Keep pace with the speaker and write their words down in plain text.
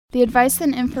The advice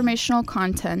and informational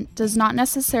content does not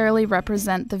necessarily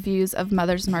represent the views of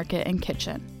Mother's Market and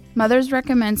Kitchen. Mother's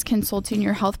recommends consulting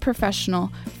your health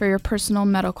professional for your personal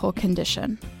medical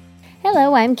condition.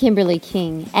 Hello, I'm Kimberly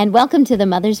King, and welcome to the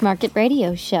Mother's Market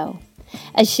Radio Show,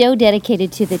 a show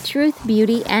dedicated to the truth,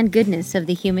 beauty, and goodness of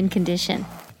the human condition.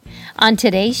 On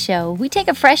today's show, we take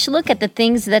a fresh look at the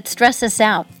things that stress us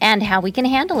out and how we can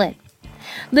handle it.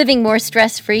 Living more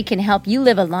stress-free can help you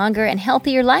live a longer and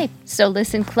healthier life, so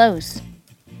listen close.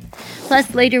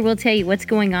 Plus, later we'll tell you what's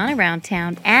going on around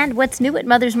town and what's new at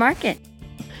Mother's Market.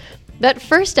 But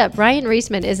first up, Ryan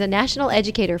Reisman is a national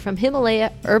educator from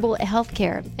Himalaya Herbal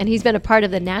Healthcare, and he's been a part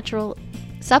of the natural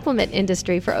supplement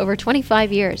industry for over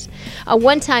 25 years. A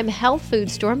one-time health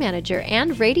food store manager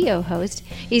and radio host,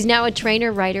 he's now a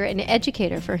trainer, writer, and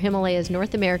educator for Himalaya's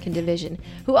North American division,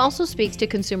 who also speaks to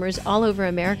consumers all over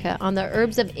America on the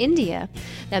herbs of India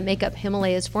that make up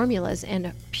Himalaya's formulas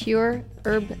and pure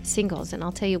herb singles. And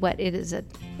I'll tell you what,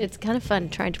 it's kind of fun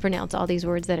trying to pronounce all these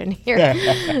words that are in here.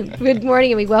 Good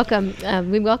morning, and we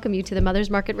welcome you to the Mother's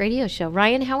Market Radio Show.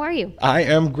 Ryan, how are you? I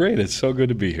am great. It's so good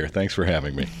to be here. Thanks for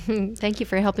having me. Thank you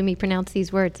for helping me pronounce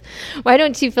these words. Why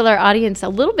don't you fill our audience a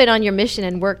little bit on your mission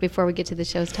and work before we get to the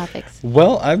show's topics?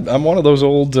 Well, I'm one of those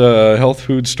old health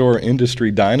food store industry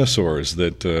dinosaurs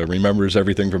that remembers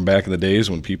everything from back in the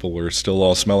days when people were still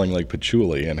all smelling like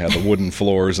patchouli and had the wooden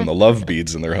floors and the love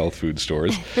beads in their health food stores.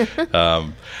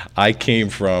 I came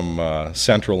from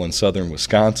central and southern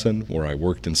Wisconsin, where I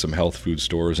worked in some health food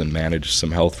stores and managed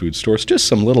some health food stores, just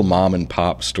some little mom and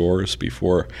pop stores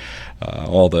before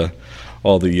all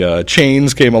the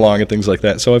chains came along and things like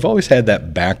that. So I've always had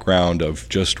that background of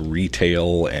just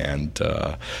retail and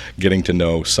getting to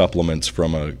know supplements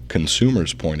from a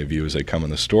consumer's point of view as they come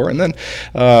in the store. And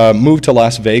then moved to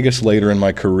Las Vegas later in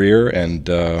my career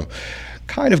and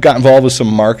kind of got involved with some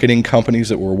marketing companies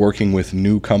that were working with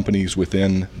new companies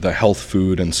within the health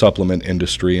food and supplement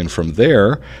industry. And from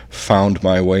there, found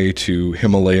my way to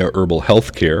Himalaya Herbal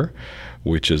Healthcare,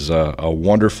 which is a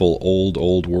wonderful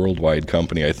old worldwide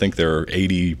company. I think they're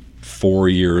 84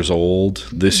 years old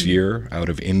this year, out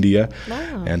of India.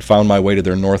 Wow. And found my way to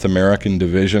their North American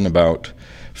division about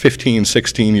 15,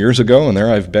 16 years ago, and there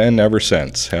I've been ever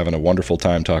since, having a wonderful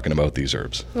time talking about these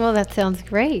herbs. Well, that sounds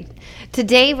great.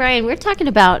 Today, Ryan, we're talking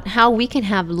about how we can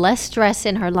have less stress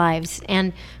in our lives,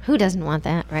 and who doesn't want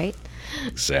that, right?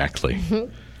 Exactly.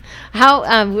 We're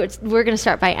going to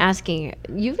start by asking,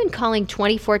 you've been calling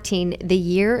 2014 the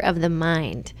year of the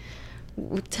mind.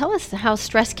 Tell us how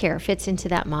stress care fits into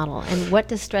that model, and what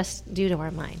does stress do to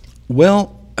our mind? Well,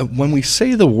 when we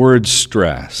say the word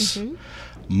stress,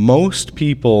 most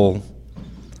people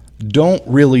don't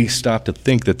really stop to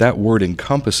think that word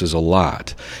encompasses a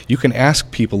lot. You can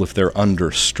ask people if they're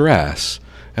under stress,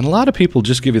 and a lot of people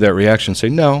just give you that reaction and say,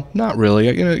 no, not really.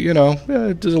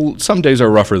 Some days are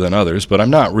rougher than others, but I'm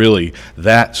not really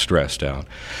that stressed out.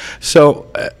 So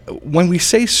when we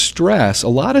say stress, a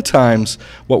lot of times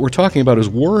what we're talking about is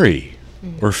worry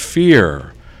or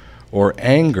fear or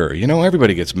anger.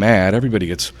 Everybody gets mad, everybody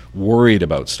gets worried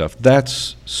about stuff.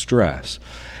 That's stress.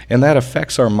 And that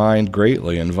affects our mind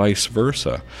greatly, and vice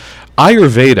versa.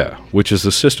 Ayurveda, which is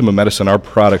the system of medicine our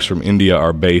products from India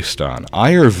are based on,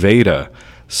 Ayurveda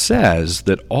says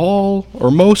that all or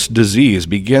most disease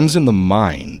begins in the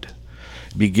mind.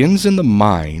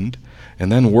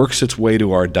 And then works its way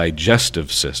to our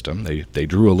digestive system. They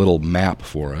drew a little map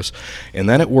for us. And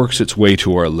then it works its way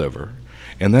to our liver.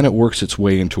 And then it works its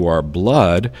way into our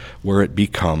blood, where it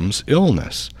becomes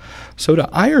illness. So to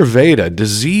Ayurveda,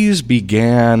 disease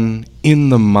began in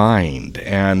the mind,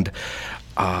 and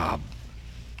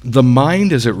the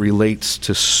mind as it relates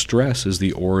to stress is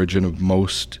the origin of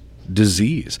most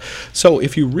disease. So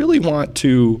if you really want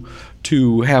to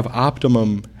have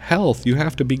optimum health, you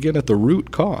have to begin at the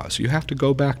root cause. You have to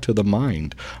go back to the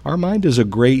mind. Our mind is a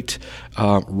great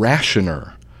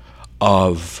rationer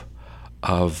of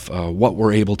what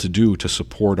we're able to do to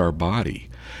support our body.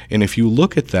 And if you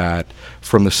look at that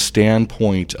from the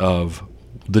standpoint of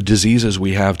the diseases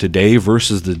we have today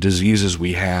versus the diseases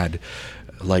we had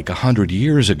like 100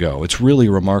 years ago, it's really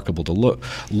remarkable to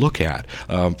look at.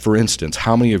 For instance,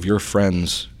 how many of your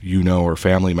friends or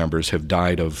family members have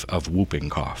died of whooping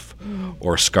cough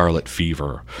or scarlet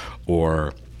fever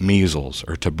or measles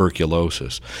or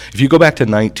tuberculosis? If you go back to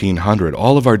 1900,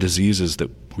 all of our diseases that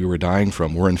we were dying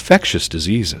from were infectious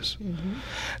diseases.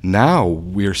 Now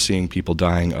we're seeing people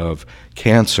dying of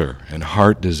cancer and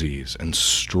heart disease and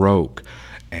stroke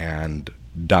and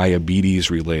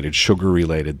diabetes-related,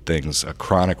 sugar-related things,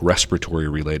 chronic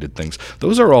respiratory-related things.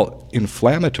 Those are all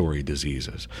inflammatory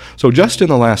diseases. So just in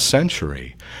the last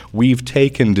century, we've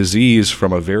taken disease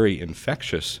from a very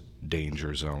infectious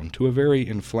danger zone to a very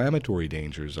inflammatory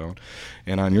danger zone.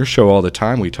 And on your show all the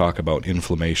time we talk about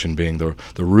inflammation being the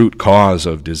root cause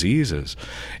of diseases.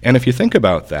 And if you think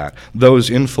about that, those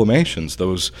inflammations,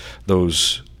 those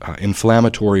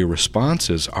inflammatory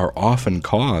responses are often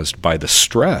caused by the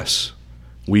stress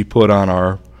we put on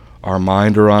our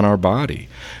mind or on our body.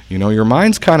 You know, your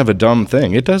mind's kind of a dumb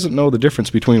thing. It doesn't know the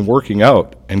difference between working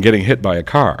out and getting hit by a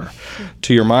car.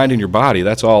 To your mind and your body,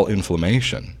 that's all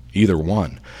inflammation, either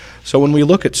one. So when we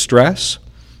look at stress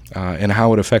and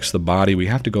how it affects the body, we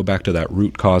have to go back to that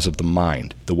root cause of the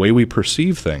mind. The way we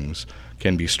perceive things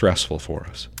can be stressful for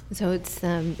us. So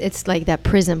it's like that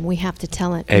prism. We have to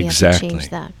tell it. Exactly. We have to change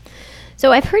that.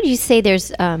 So I've heard you say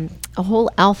there's a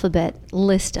whole alphabet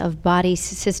list of body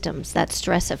systems that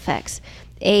stress affects.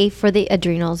 A for the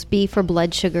adrenals, B for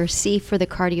blood sugar, C for the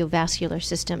cardiovascular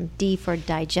system, D for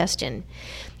digestion.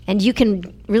 And you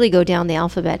can really go down the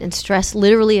alphabet, and stress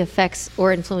literally affects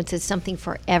or influences something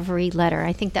for every letter.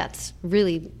 I think that's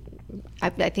really, I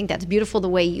think that's beautiful the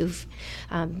way you've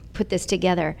put this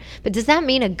together. But does that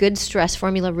mean a good stress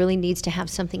formula really needs to have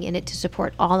something in it to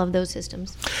support all of those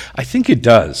systems? I think it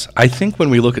does. I think when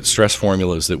we look at stress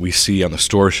formulas that we see on the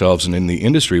store shelves and in the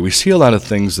industry, we see a lot of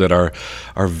things that are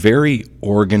very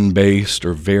organ-based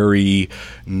or very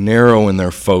narrow in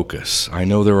their focus. I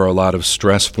know there are a lot of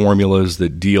stress formulas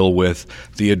that deal with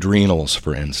the adrenals,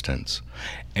 for instance,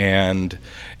 and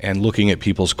looking at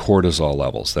people's cortisol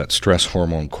levels, that stress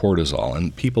hormone cortisol,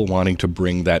 and people wanting to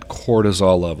bring that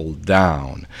cortisol level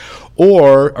down.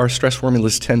 Or our stress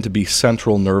formulas tend to be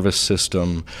central nervous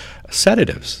system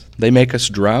sedatives. They make us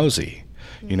drowsy.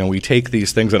 You know, we take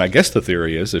these things, and I guess the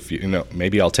theory is,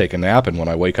 maybe I'll take a nap, and when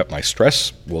I wake up, my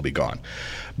stress will be gone.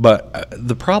 But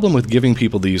the problem with giving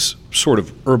people these sort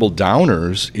of herbal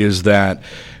downers is that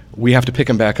we have to pick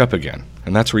them back up again.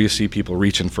 And that's where you see people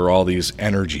reaching for all these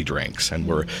energy drinks, and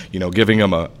we're, giving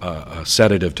them a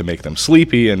sedative to make them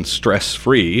sleepy and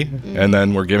stress-free, and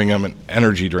then we're giving them an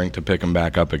energy drink to pick them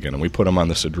back up again, and we put them on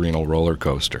this adrenal roller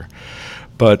coaster.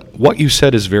 But what you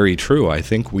said is very true. I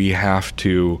think we have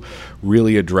to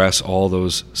really address all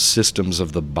those systems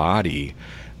of the body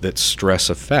that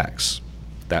stress affects,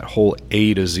 that whole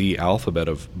A to Z alphabet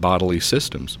of bodily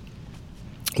systems.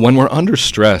 When we're under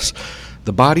stress,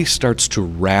 the body starts to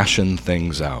ration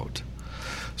things out.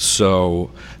 So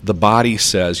the body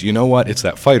says, you know what, it's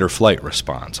that fight or flight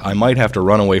response. I might have to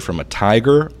run away from a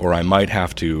tiger, or I might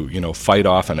have to, fight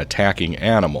off an attacking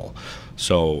animal.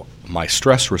 So my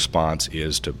stress response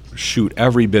is to shoot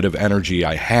every bit of energy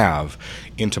I have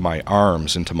into my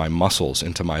arms, into my muscles,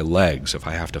 into my legs, if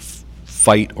I have to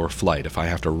fight or flight, if I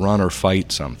have to run or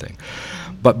fight something.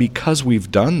 But because we've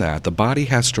done that, the body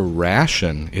has to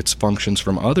ration its functions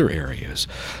from other areas.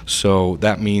 So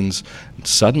that means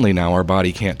suddenly now our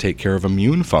body can't take care of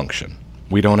immune function.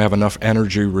 We don't have enough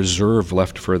energy reserve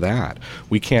left for that.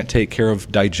 We can't take care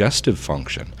of digestive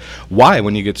function. Why,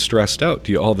 when you get stressed out,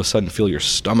 do you all of a sudden feel your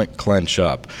stomach clench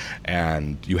up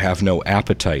and you have no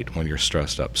appetite when you're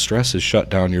stressed up? Stress has shut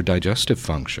down your digestive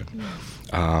function.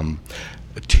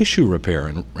 Tissue repair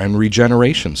and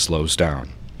regeneration slows down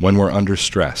when we're under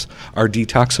stress. Our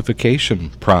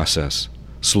detoxification process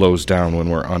slows down when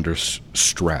we're under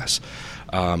stress.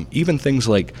 Even things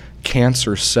like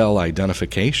cancer cell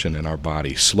identification in our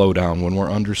body slow down when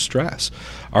we're under stress.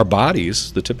 Our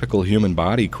bodies, the typical human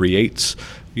body, creates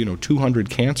 200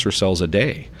 cancer cells a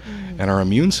day. And our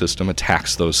immune system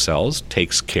attacks those cells,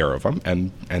 takes care of them,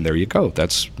 and there you go.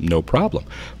 That's no problem.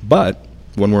 But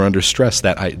when we're under stress,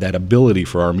 that ability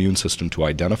for our immune system to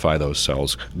identify those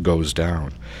cells goes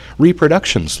down.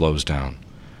 Reproduction slows down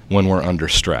when we're under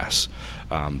stress.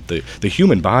 The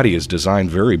human body is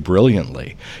designed very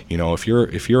brilliantly.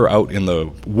 If you're out in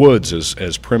the woods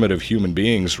as primitive human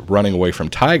beings running away from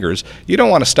tigers, you don't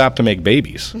want to stop to make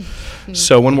babies.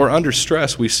 So when we're under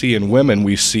stress, we see in women,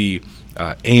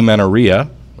 amenorrhea,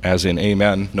 as in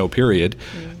amen, no period.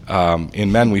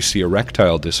 In men, we see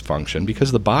erectile dysfunction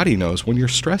because the body knows when you're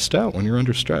stressed out, when you're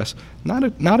under stress, not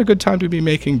a good time to be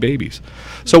making babies.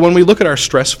 So when we look at our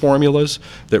stress formulas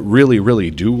that really, really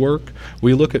do work,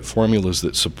 we look at formulas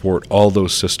that support all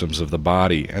those systems of the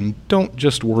body and don't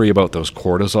just worry about those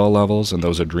cortisol levels and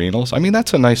those adrenals. I mean,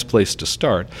 that's a nice place to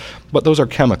start, but those are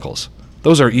chemicals.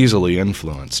 Those are easily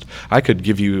influenced. I could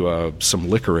give you some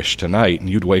licorice tonight, and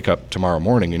you'd wake up tomorrow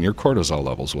morning and your cortisol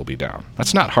levels will be down.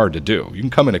 That's not hard to do. You can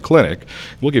come in a clinic,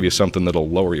 we'll give you something that'll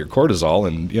lower your cortisol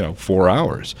in 4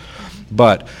 hours.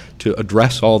 But to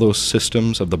address all those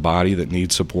systems of the body that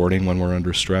need supporting when we're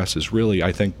under stress is really,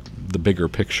 I think, the bigger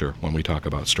picture when we talk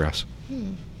about stress.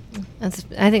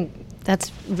 I think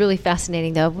that's really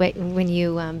fascinating, though, when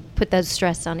you put those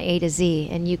stress on A to Z,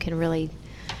 and you can really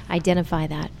identify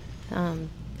that.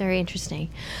 Very interesting.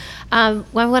 Well,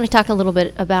 I want to talk a little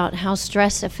bit about how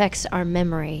stress affects our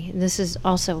memory. This is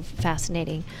also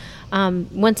fascinating.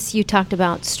 Once you talked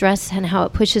about stress and how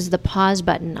it pushes the pause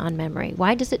button on memory.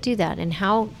 Why does it do that, and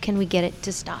how can we get it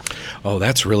to stop? Oh,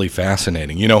 that's really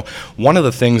fascinating. You know, one of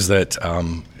the things that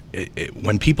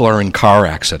when people are in car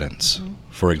accidents,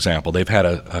 for example, they've had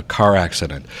a car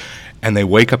accident, and they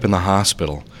wake up in the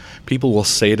hospital, people will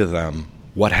say to them,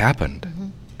 "What happened?"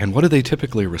 And what do they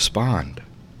typically respond?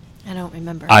 I don't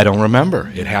remember. I don't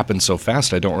remember. It happened so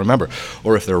fast, I don't remember.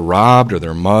 Or if they're robbed or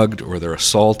they're mugged or they're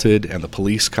assaulted and the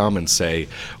police come and say,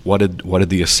 what did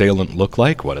the assailant look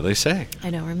like? What do they say? I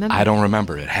don't remember. I don't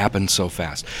remember. It happened so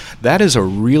fast. That is a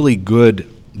really good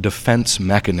defense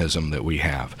mechanism that we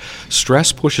have.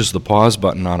 Stress pushes the pause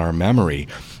button on our memory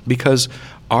because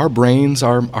our brains,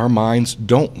 our minds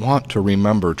don't want to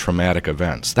remember traumatic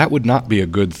events. That would not be a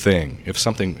good thing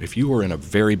if you were in a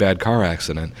very bad car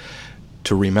accident,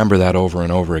 to remember that over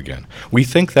and over again. We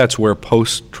think that's where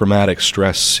post-traumatic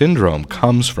stress syndrome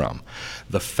comes from.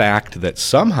 The fact that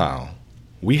somehow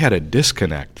we had a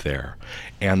disconnect there,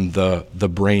 and the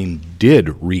brain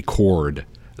did record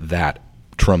that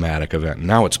traumatic event.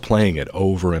 Now it's playing it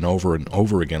over and over and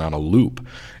over again on a loop,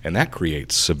 and that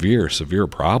creates severe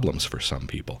problems for some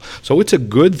people. So it's a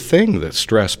good thing that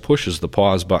stress pushes the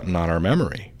pause button on our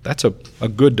memory. That's a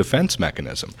good defense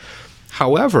mechanism.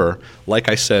 However, like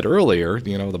I said earlier,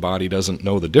 the body doesn't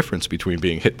know the difference between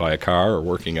being hit by a car or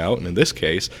working out, and in this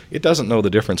case, it doesn't know the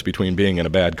difference between being in a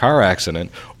bad car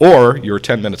accident or you're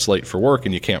 10 minutes late for work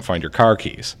and you can't find your car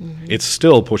keys. It's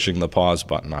still pushing the pause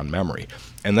button on memory.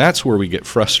 And that's where we get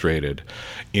frustrated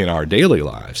in our daily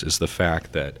lives, is the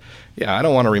fact that, I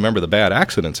don't want to remember the bad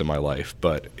accidents in my life,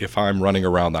 but if I'm running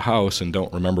around the house and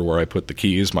don't remember where I put the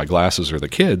keys, my glasses, or the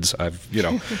kids,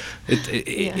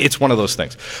 it's one of those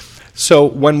things. So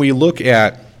when we look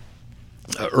at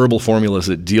herbal formulas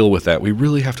that deal with that, we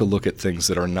really have to look at things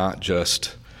that are not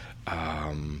just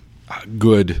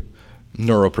good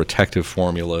neuroprotective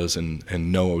formulas and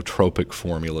nootropic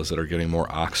formulas that are getting more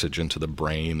oxygen to the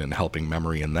brain and helping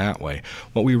memory in that way.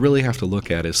 What we really have to look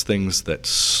at is things that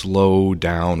slow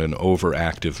down an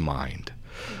overactive mind.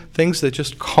 Things that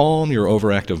just calm your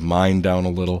overactive mind down a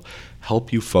little,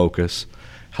 help you focus,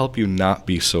 help you not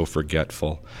be so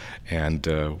forgetful. And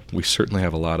we certainly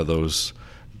have a lot of those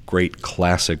great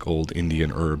classic old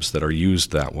Indian herbs that are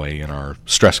used that way in our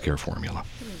stress care formula.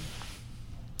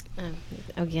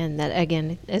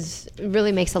 That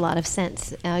really makes a lot of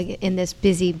sense in this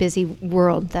busy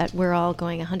world that we're all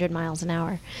going 100 miles an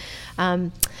hour.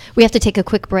 We have to take a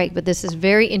quick break, but this is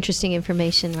very interesting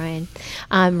information,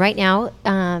 Ryan. Right now,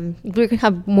 we're going to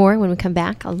have more when we come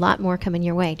back. A lot more coming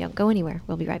your way. Don't go anywhere.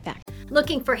 We'll be right back.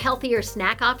 Looking for healthier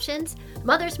snack options?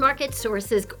 Mother's Market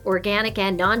sources organic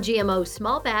and non-GMO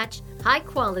small batch, high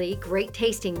quality, great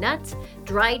tasting nuts,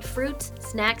 dried fruits,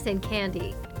 snacks, and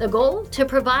candy. The goal? To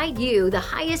provide you the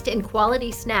highest in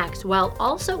quality snacks while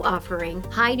also offering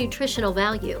high nutritional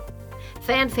value.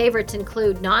 Fan favorites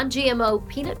include non-GMO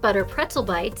peanut butter pretzel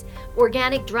bites,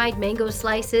 organic dried mango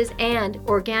slices, and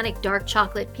organic dark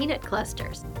chocolate peanut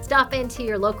clusters. Stop into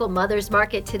your local Mother's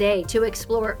Market today to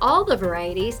explore all the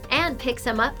varieties and pick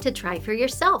some up to try for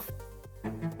yourself.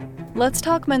 Let's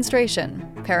talk menstruation,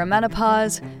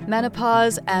 perimenopause,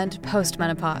 menopause, and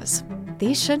postmenopause.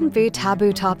 These shouldn't be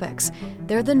taboo topics.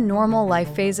 They're the normal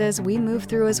life phases we move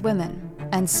through as women.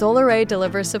 And Solaray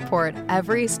delivers support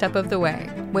every step of the way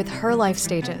with her life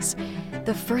stages.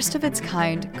 The first of its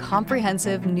kind,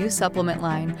 comprehensive new supplement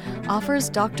line offers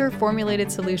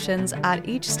doctor-formulated solutions at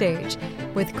each stage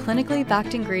with clinically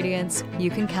backed ingredients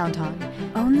you can count on.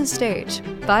 Own the stage.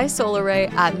 Buy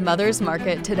Solaray at Mother's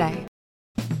Market today.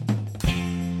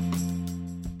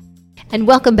 And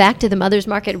welcome back to the Mother's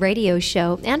Market Radio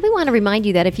Show. And we want to remind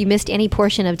you that if you missed any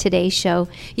portion of today's show,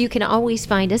 you can always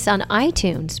find us on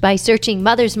iTunes by searching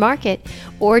Mother's Market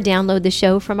or download the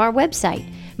show from our website,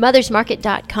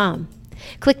 mothersmarket.com.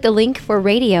 Click the link for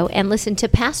radio and listen to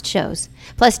past shows.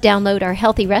 Plus, download our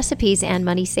healthy recipes and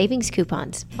money savings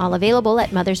coupons, all available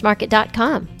at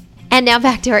mothersmarket.com. And now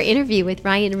back to our interview with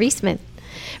Ryan Reisman.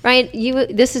 Ryan,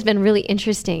 this has been really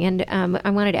interesting, and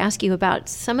I wanted to ask you about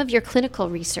some of your clinical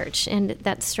research and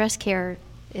that stress care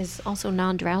is also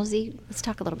non-drowsy. Let's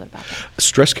talk a little bit about that.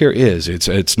 Stress Care is.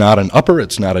 It's not an upper,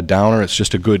 it's not a downer, it's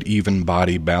just a good even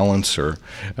body balancer.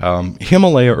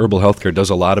 Himalaya Herbal Healthcare does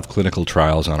a lot of clinical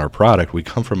trials on our product. We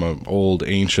come from an old,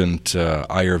 ancient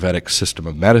Ayurvedic system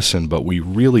of medicine, but we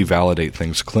really validate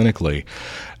things clinically.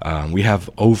 We have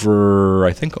over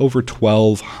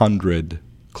 1,200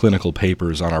 clinical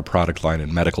papers on our product line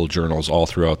in medical journals all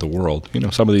throughout the world. You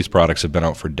know, some of these products have been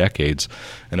out for decades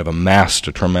and have amassed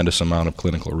a tremendous amount of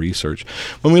clinical research.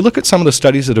 When we look at some of the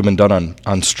studies that have been done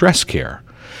on stress care,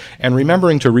 and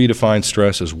remembering to redefine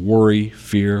stress as worry,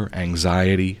 fear,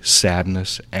 anxiety,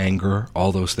 sadness, anger,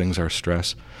 all those things are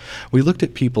stress. We looked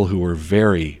at people who were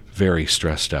very, very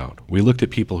stressed out. We looked at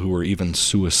people who were even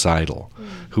suicidal,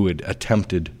 who had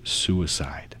attempted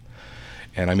suicide.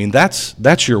 And I mean,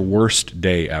 that's your worst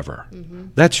day ever.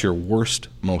 That's your worst,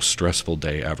 most stressful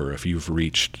day ever if you've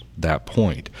reached that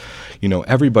point. You know,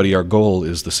 everybody, our goal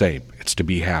is the same. It's to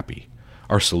be happy.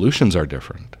 Our solutions are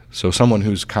different. So someone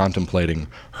who's contemplating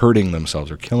hurting themselves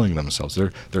or killing themselves,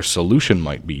 their solution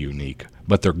might be unique,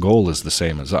 but their goal is the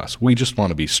same as us. We just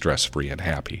want to be stress-free and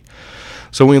happy.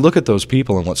 So when we look at those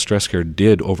people and what Stress Care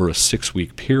did over a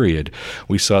 6-week period,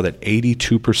 we saw that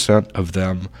 82% of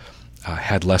them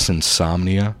had less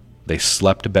insomnia. They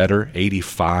slept better.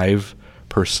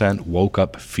 85% woke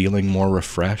up feeling more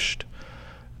refreshed.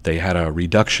 They had a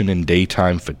reduction in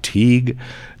daytime fatigue.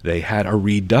 They had a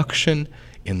reduction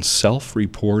in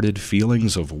self-reported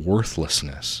feelings of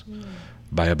worthlessness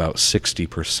by about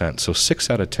 60%. So 6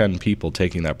 out of 10 people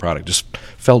taking that product just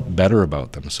felt better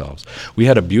about themselves. We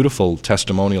had a beautiful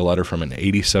testimonial letter from an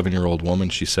 87-year-old woman.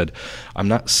 She said, "I'm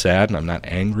not sad and I'm not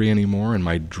angry anymore, and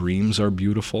my dreams are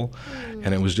beautiful."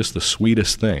 And it was just the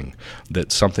sweetest thing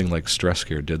that something like Stress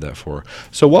Care did that for her.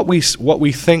 So what we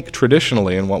think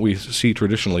traditionally and what we see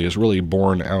traditionally is really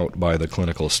borne out by the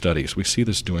clinical studies. We see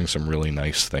this doing some really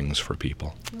nice things for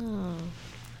people. Oh,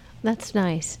 that's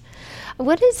nice.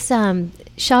 What is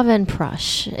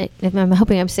Chyavanprash? I'm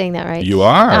hoping I'm saying that right. You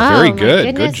are. Very good.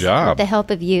 Goodness. Good job. With the help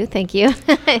of you. Thank you.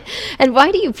 And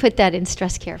why do you put that in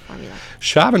Stress Care formula?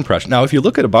 Chyavanprash. Now, if you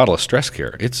look at a bottle of Stress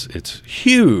Care, it's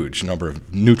huge number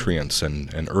of nutrients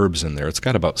and herbs in there. It's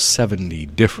got about 70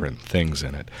 different things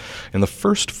in it. And the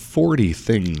first 40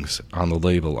 things on the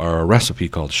label are a recipe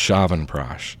called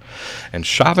Chyavanprash. And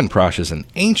Chyavanprash is an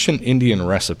ancient Indian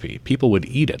recipe. People would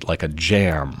eat it like a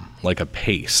jam, like a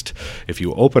paste. If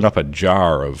you open up a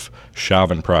jar of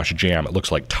Chyavanprash jam, it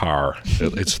looks like tar.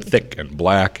 It's thick and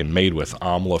black and made with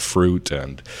amla fruit,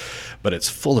 but it's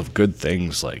full of good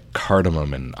things like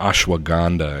cardamom and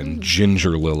ashwagandha and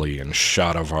ginger lily and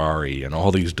shatavari and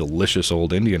all these delicious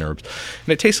old Indian herbs.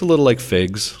 And it tastes a little like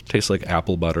figs, tastes like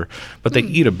apple butter, but they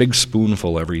eat a big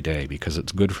spoonful every day because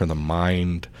it's good for the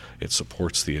mind, it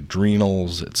supports the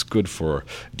adrenals, it's good for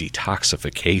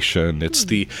detoxification. It's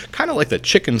the kind of like the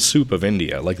chicken soup of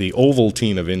India, like the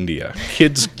Ovaltine of India.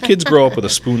 Kids grow up with a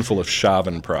spoonful of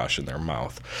Chyavanprash in their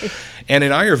mouth. And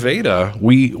in Ayurveda,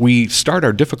 we start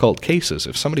our difficult cases.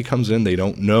 If somebody comes in, we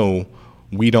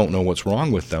don't know what's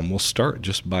wrong with them, we'll start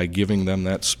just by giving them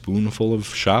that spoonful of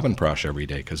Chyavanprash every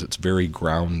day because it's very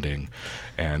grounding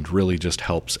and really just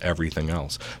helps everything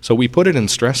else. So we put it in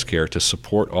Stress Care to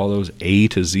support all those A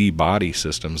to Z body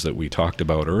systems that we talked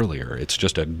about earlier. It's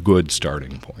just a good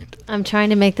starting point. I'm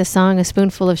trying to make the song A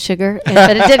Spoonful of Sugar,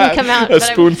 but it didn't come out. A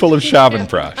spoonful of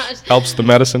Chyavanprash helps the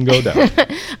medicine go down.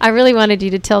 I really wanted you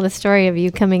to tell the story of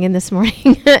you coming in this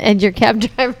morning and your cab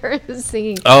driver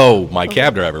singing. Oh, my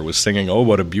cab driver was singing "Oh,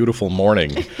 What a Beautiful Morning"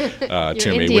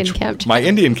 to me. Indian cab driver. My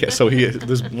Indian so he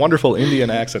this wonderful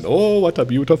Indian accent. "Oh, what a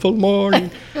beautiful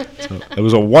morning." So it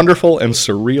was a wonderful and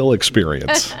surreal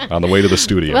experience on the way to the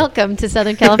studio. Welcome to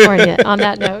Southern California on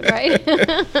that note, right?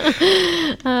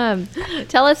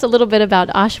 Tell us a little bit about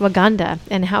ashwagandha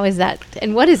and how is that,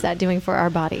 and what is that doing for our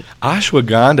body?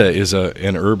 Ashwagandha is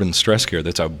an herb in Stress Care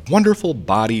that's a wonderful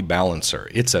body balancer.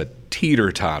 It's a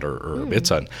teeter-totter herb.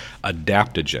 It's an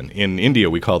adaptogen. In India,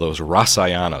 we call those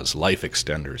rasayanas, life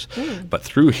extenders. But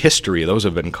through history, those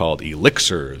have been called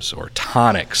elixirs or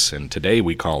tonics, and today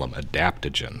we call them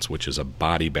adaptogens, which is a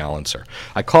body balancer.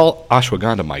 I call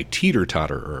ashwagandha my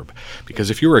teeter-totter herb because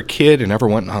if you were a kid and ever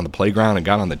went on the playground and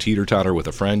got on the teeter-totter with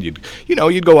a friend, you'd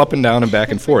go up and down and back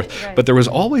and forth. Right. But there was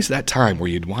always that time where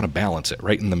you'd want to balance it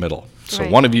right in the middle. So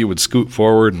Right. one of you would scoot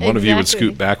forward and one of you would Exactly.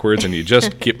 scoot backwards, and you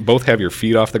just both have your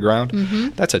feet off the ground. Mm-hmm.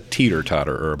 That's a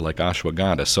teeter-totter herb like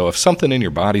ashwagandha. So if something in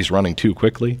your body's running too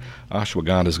quickly,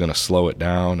 ashwagandha is going to slow it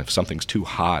down. If something's too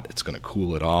hot, it's going to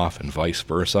cool it off, and vice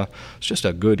versa. It's just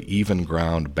a good even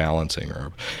ground balancing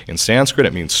herb. In Sanskrit,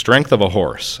 it means strength of a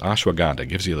horse. Ashwagandha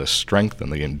gives you the strength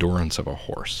and the endurance of a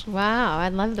horse. Wow, I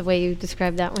love the way you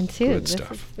described that one too. Good This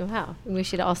stuff. Wow, we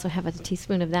should also have a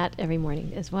teaspoon of that every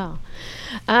morning as well.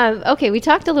 Okay, we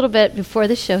talked a little bit before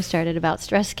the show started about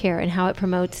stress care and how it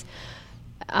promotes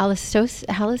Allostasis.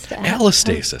 Okay,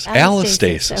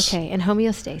 and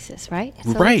homeostasis, right? So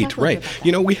let's Right, talk a little right. bit about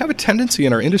You that. know, we have a tendency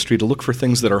in our industry to look for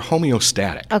things that are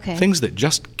homeostatic, Okay. things that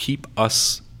just keep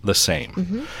us the same.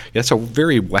 Mm-hmm. That's a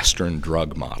very Western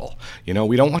drug model. You know,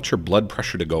 we don't want your blood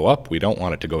pressure to go up. We don't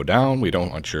want it to go down. We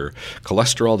don't want your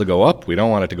cholesterol to go up. We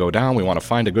don't want it to go down. We want to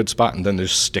find a good spot and then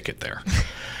just stick it there.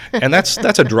 And that's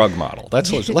a drug model.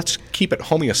 Let's keep it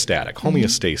homeostatic,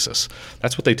 homeostasis.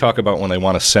 That's what they talk about when they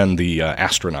want to send the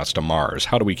astronauts to Mars.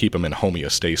 How do we keep them in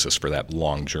homeostasis for that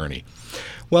long journey?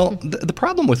 Well, the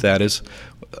problem with that is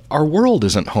our world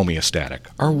isn't homeostatic.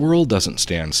 Our world doesn't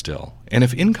stand still. And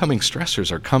if incoming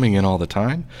stressors are coming in all the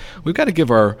time, we've got to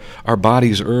give our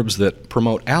bodies herbs that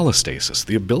promote allostasis,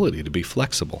 the ability to be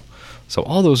flexible. So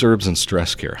all those herbs in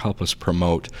stress care help us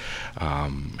promote,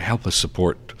 help us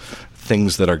support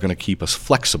things that are going to keep us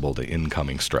flexible to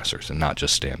incoming stressors and not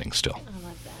just standing still.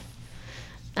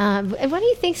 And why do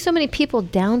you think so many people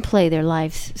downplay their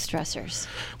life's stressors?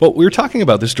 Well, we were talking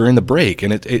about this during the break,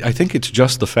 and I think it's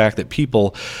just the fact that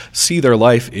people see their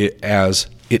life as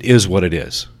it is what it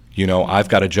is. You know, I've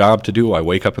got a job to do. I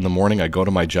wake up in the morning, I go to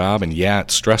my job, and yeah,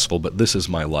 it's stressful, but this is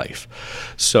my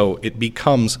life. So it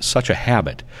becomes such a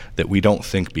habit that we don't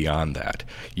think beyond that.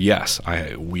 Yes,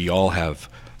 we all have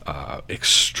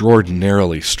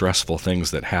extraordinarily stressful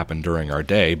things that happen during our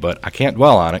day, but I can't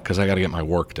dwell on it because I got to get my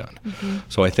work done. Mm-hmm.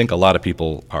 So I think a lot of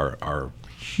people are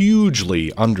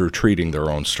hugely under-treating their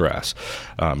own stress.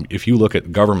 If you look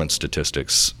at government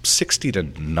statistics, 60 to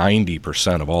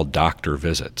 90% of all doctor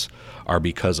visits are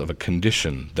because of a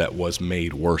condition that was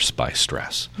made worse by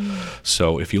stress.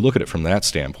 So if you look at it from that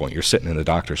standpoint, you're sitting in the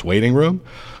doctor's waiting room,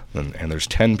 and there's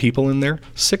 10 people in there,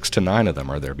 6 to 9 of them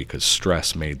are there because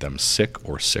stress made them sick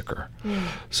or sicker.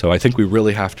 So I think we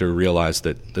really have to realize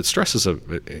that stress is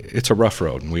it's a rough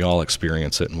road, and we all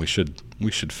experience it, and we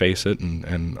should face it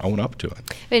and own up to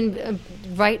it. And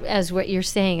right as what you're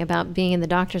saying about being in the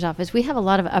doctor's office, we have a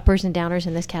lot of uppers and downers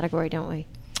in this category, don't we?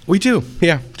 We do,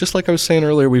 yeah. Just like I was saying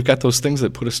earlier, we've got those things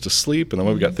that put us to sleep, and then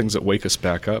we've got things that wake us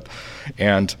back up.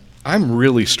 And I'm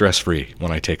really stress-free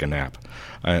when I take a nap,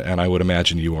 and I would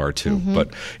imagine you are too.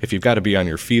 But if you've got to be on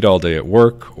your feet all day at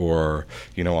work, or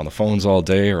on the phones all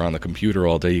day, or on the computer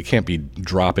all day, you can't be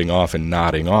dropping off and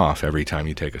nodding off every time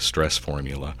you take a stress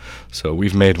formula. So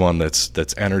we've made one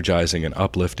that's energizing and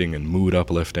uplifting and mood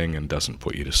uplifting and doesn't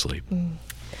put you to sleep.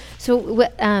 So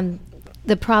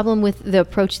the problem with the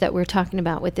approach that we're talking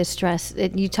about with this stress,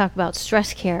 you talk about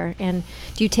stress care, and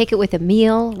do you take it with a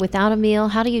meal, without a meal?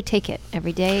 How do you take it?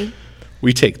 Every day?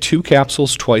 We take 2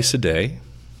 capsules twice a day.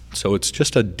 So it's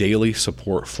just a daily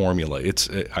support formula.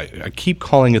 I keep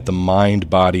calling it the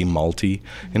mind-body multi,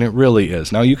 and it really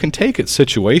is. Now, you can take it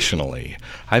situationally.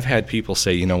 I've had people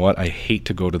say, you know what, I hate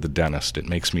to go to the dentist. It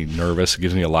makes me nervous. It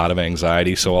gives me a lot of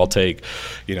anxiety, so I'll take,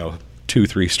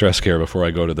 2-3 stress care before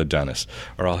I go to the dentist.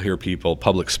 Or I'll hear people,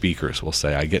 public speakers will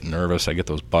say, I get nervous, I get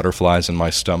those butterflies in my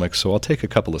stomach, so I'll take a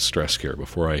couple of stress care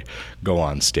before I go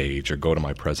on stage or go to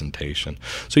my presentation.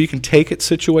 So you can take it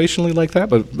situationally like that,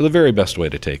 but the very best way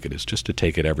to take it is just to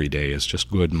take it every day, is just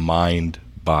good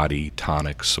mind-body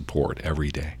tonic support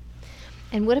every day.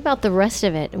 And what about the rest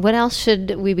of it? What else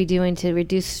should we be doing to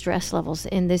reduce stress levels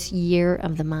in this year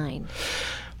of the mind?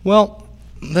 Well,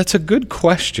 that's a good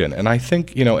question, and I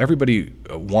think everybody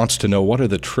wants to know what are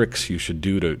the tricks you should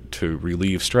do to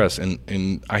relieve stress,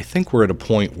 and I think we're at a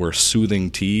point where soothing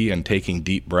tea and taking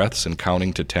deep breaths and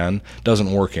counting to 10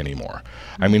 doesn't work anymore.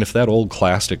 I mean, if that old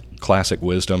classic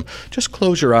wisdom, just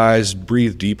close your eyes,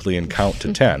 breathe deeply, and count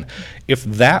to 10. If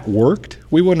that worked,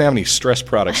 we wouldn't have any stress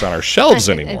products on our shelves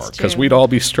anymore because we'd all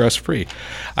be stress-free.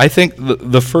 I think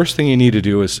the first thing you need to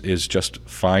do is just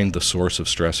find the source of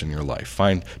stress in your life.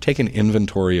 Take an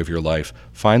inventory of your life.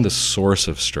 Find the source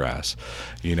of stress.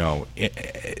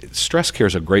 Stress care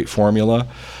is a great formula.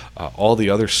 All the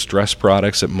other stress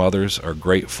products at Mother's are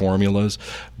great formulas.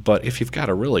 But if you've got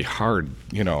a really hard,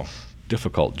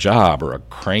 difficult job or a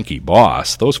cranky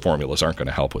boss, those formulas aren't going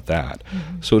to help with that.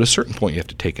 So at a certain point, you have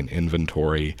to take an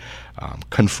inventory,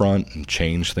 confront and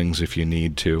change things if you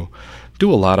need to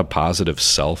do a lot of positive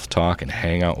self-talk and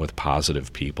hang out with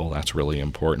positive people. That's really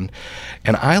important.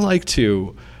 And I like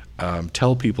to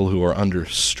tell people who are under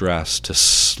stress to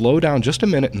slow down just a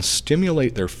minute and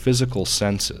stimulate their physical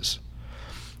senses.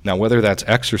 Now, whether that's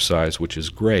exercise, which is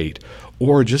great,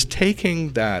 or just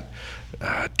taking that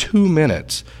 2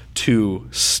 minutes to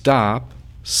stop,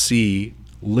 see,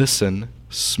 listen,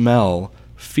 smell,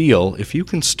 feel. If you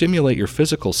can stimulate your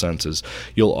physical senses,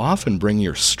 you'll often bring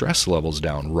your stress levels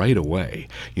down right away.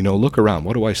 Look around.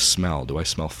 What do I smell? Do I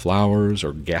smell flowers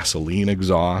or gasoline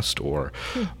exhaust or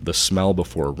the smell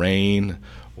before rain?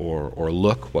 Or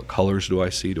look, what colors do I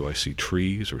see? Do I see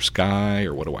trees or sky?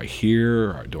 Or what do I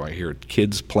hear? Or do I hear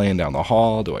kids playing down the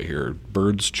hall? Do I hear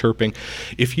birds chirping?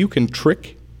 If you can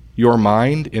trick your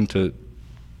mind into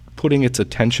putting its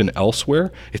attention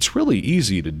elsewhere, it's really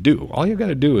easy to do. All you've got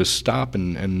to do is stop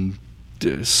and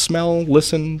smell,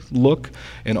 listen, look,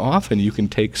 and often you can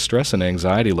take stress and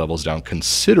anxiety levels down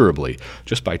considerably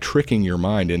just by tricking your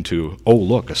mind into, oh,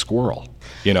 look, a squirrel.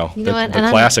 The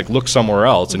classic look somewhere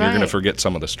else and you're going to forget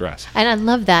some of the stress. And I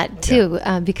love that too,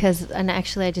 because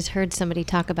actually I just heard somebody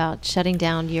talk about shutting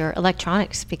down your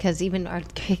electronics, because even our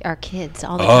kids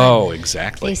all the time. Oh,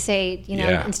 exactly. They say,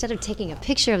 instead of taking a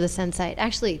picture of the sunset,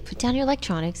 actually put down your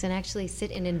electronics and actually sit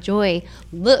and enjoy,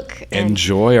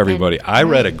 Enjoy, everybody. I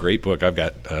read a great book. I've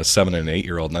got a 7 and 8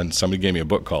 year old, and then somebody gave me a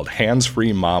book called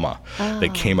Hands-Free Mama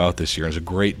that came out this year. It's a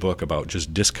great book about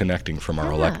just disconnecting from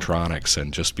our electronics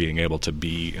and just being able to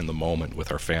be in the moment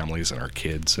with our families and our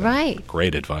kids. Right.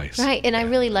 Great advice. Right, and I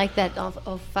really like that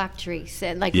olfactory,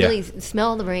 really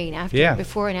smell the rain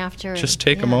before and after. Just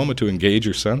take a moment to engage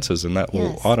your senses, and that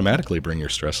will automatically bring your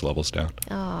stress levels down.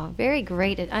 Oh, very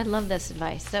great. I love this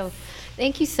advice. So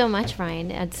thank you so much,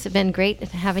 Ryan. It's been great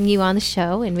having you on the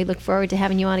show, and we look forward to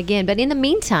having you on again. But in the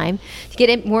meantime, to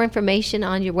get more information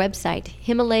on your website,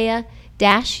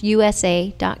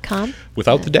 Himalaya-USA.com.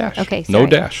 Without the dash. Okay, sorry. No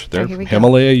dash. They're here we go.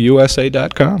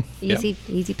 Himalaya-USA.com. Easy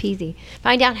peasy.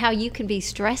 Find out how you can be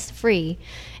stress-free,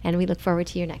 and we look forward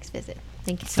to your next visit.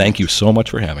 Thank you so much. Thank you so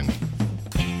much for having me.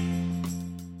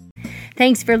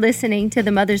 Thanks for listening to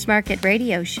the Mother's Market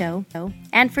radio show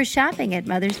and for shopping at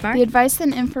Mother's Market. The advice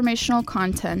and informational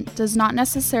content does not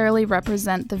necessarily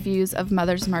represent the views of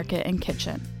Mother's Market and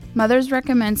Kitchen. Mothers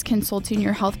recommends consulting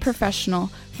your health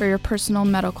professional for your personal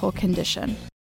medical condition.